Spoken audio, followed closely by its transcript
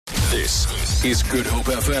This is Good Hope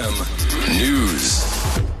FM News.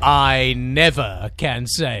 I never can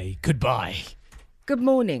say goodbye. Good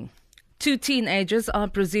morning. 2 teenagers are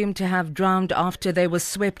presumed to have drowned after they were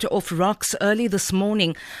swept off rocks early this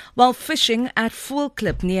morning while fishing at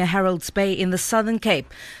Voelklip near Harold's Bay in the Southern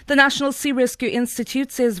Cape. The National Sea Rescue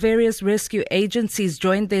Institute says various rescue agencies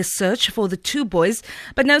joined their search for the 2 boys,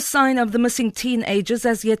 but no sign of the missing teenagers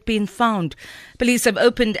has yet been found. Police have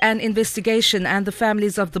opened an investigation and the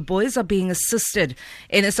families of the boys are being assisted.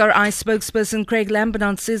 NSRI spokesperson Craig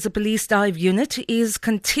Lamberton says the police dive unit is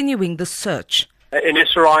continuing the search.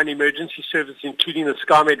 NSRI and emergency service, including the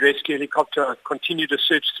SkyMed rescue helicopter, continued a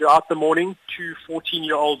search throughout the morning. 2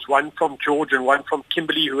 14-year-olds, one from George and one from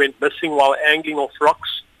Kimberley, who went missing while angling off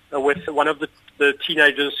rocks. With one of the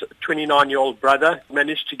teenagers' 29-year-old brother,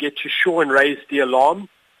 managed to get to shore and raise the alarm,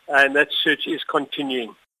 and that search is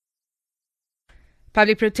continuing.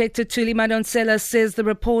 Public Protector Thuli Madonsela says the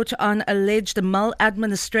report on alleged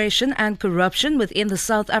maladministration and corruption within the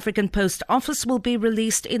South African Post Office will be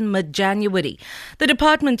released in mid-January. The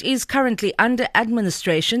department is currently under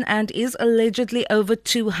administration and is allegedly over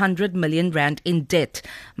 200 million rand in debt.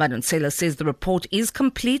 Madonsela says the report is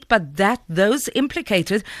complete, but that those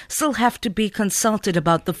implicated still have to be consulted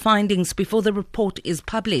about the findings before the report is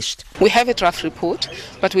published. We have a draft report,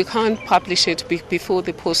 but we can't publish it before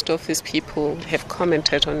the Post Office people have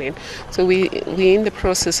commented on it. So we're in the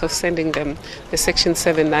process of sending them the Section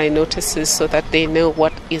 79 notices so that they know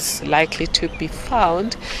what is likely to be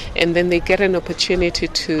found, and then they get an opportunity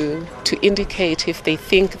to indicate if they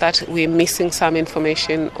think that we're missing some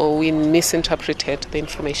information or we misinterpreted the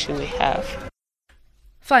information we have.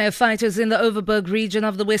 Firefighters in the Overberg region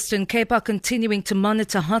of the Western Cape are continuing to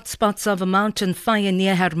monitor hotspots of a mountain fire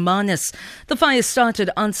near Hermanus. The fire started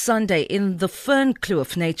on Sunday in the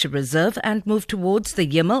Fernkloof Nature Reserve and moved towards the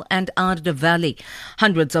Yimmel and Arde Valley.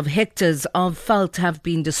 Hundreds of hectares of veld have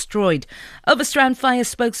been destroyed. Overstrand Fire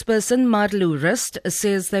spokesperson Madlu Rust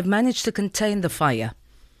says they've managed to contain the fire.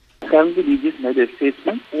 Currently, we just made an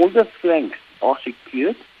assessment. All the flanks are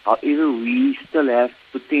secured. However, we still have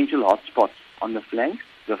potential hotspots on the flanks.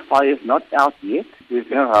 The fire is not out yet. There's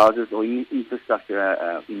no houses or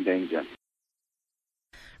infrastructure in danger.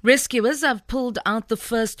 Rescuers have pulled out the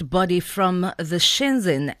first body from the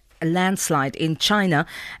Shenzhen landslide in China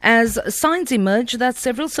as signs emerge that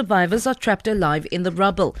several survivors are trapped alive in the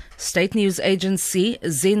rubble. State news agency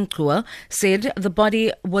Xinhua said the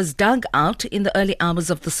body was dug out in the early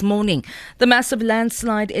hours of this morning. The massive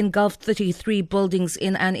landslide engulfed 33 buildings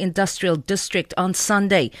in an industrial district on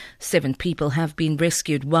Sunday. 7 people have been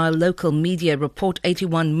rescued while local media report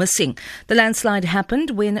 81 missing. The landslide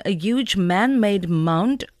happened when a huge man-made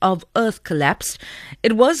mound of earth collapsed.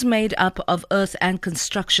 It was made up of earth and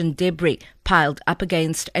construction debris piled up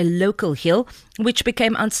against a local hill, which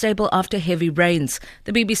became unstable after heavy rains.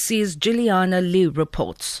 The BBC's Juliana Liu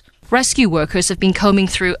reports. Rescue workers have been combing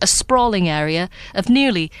through a sprawling area of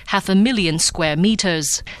nearly 500,000 square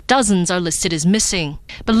metres. Dozens are listed as missing,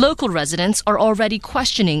 but local residents are already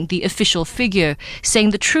questioning the official figure, saying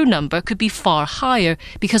the true number could be far higher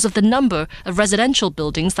because of the number of residential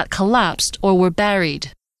buildings that collapsed or were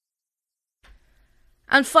buried.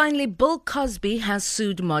 And finally, Bill Cosby has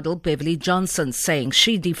sued model Beverly Johnson, saying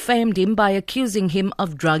she defamed him by accusing him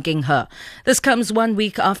of drugging her. This comes 1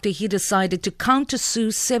 week after he decided to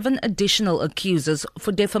countersue 7 additional accusers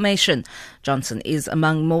for defamation. Johnson is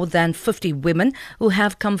among more than 50 women who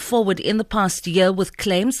have come forward in the past year with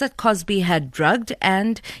claims that Cosby had drugged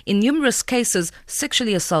and, in numerous cases,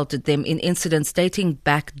 sexually assaulted them in incidents dating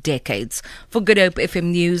back decades. For Good Hope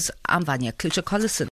FM News, I'm Vanya Klucher-Collison.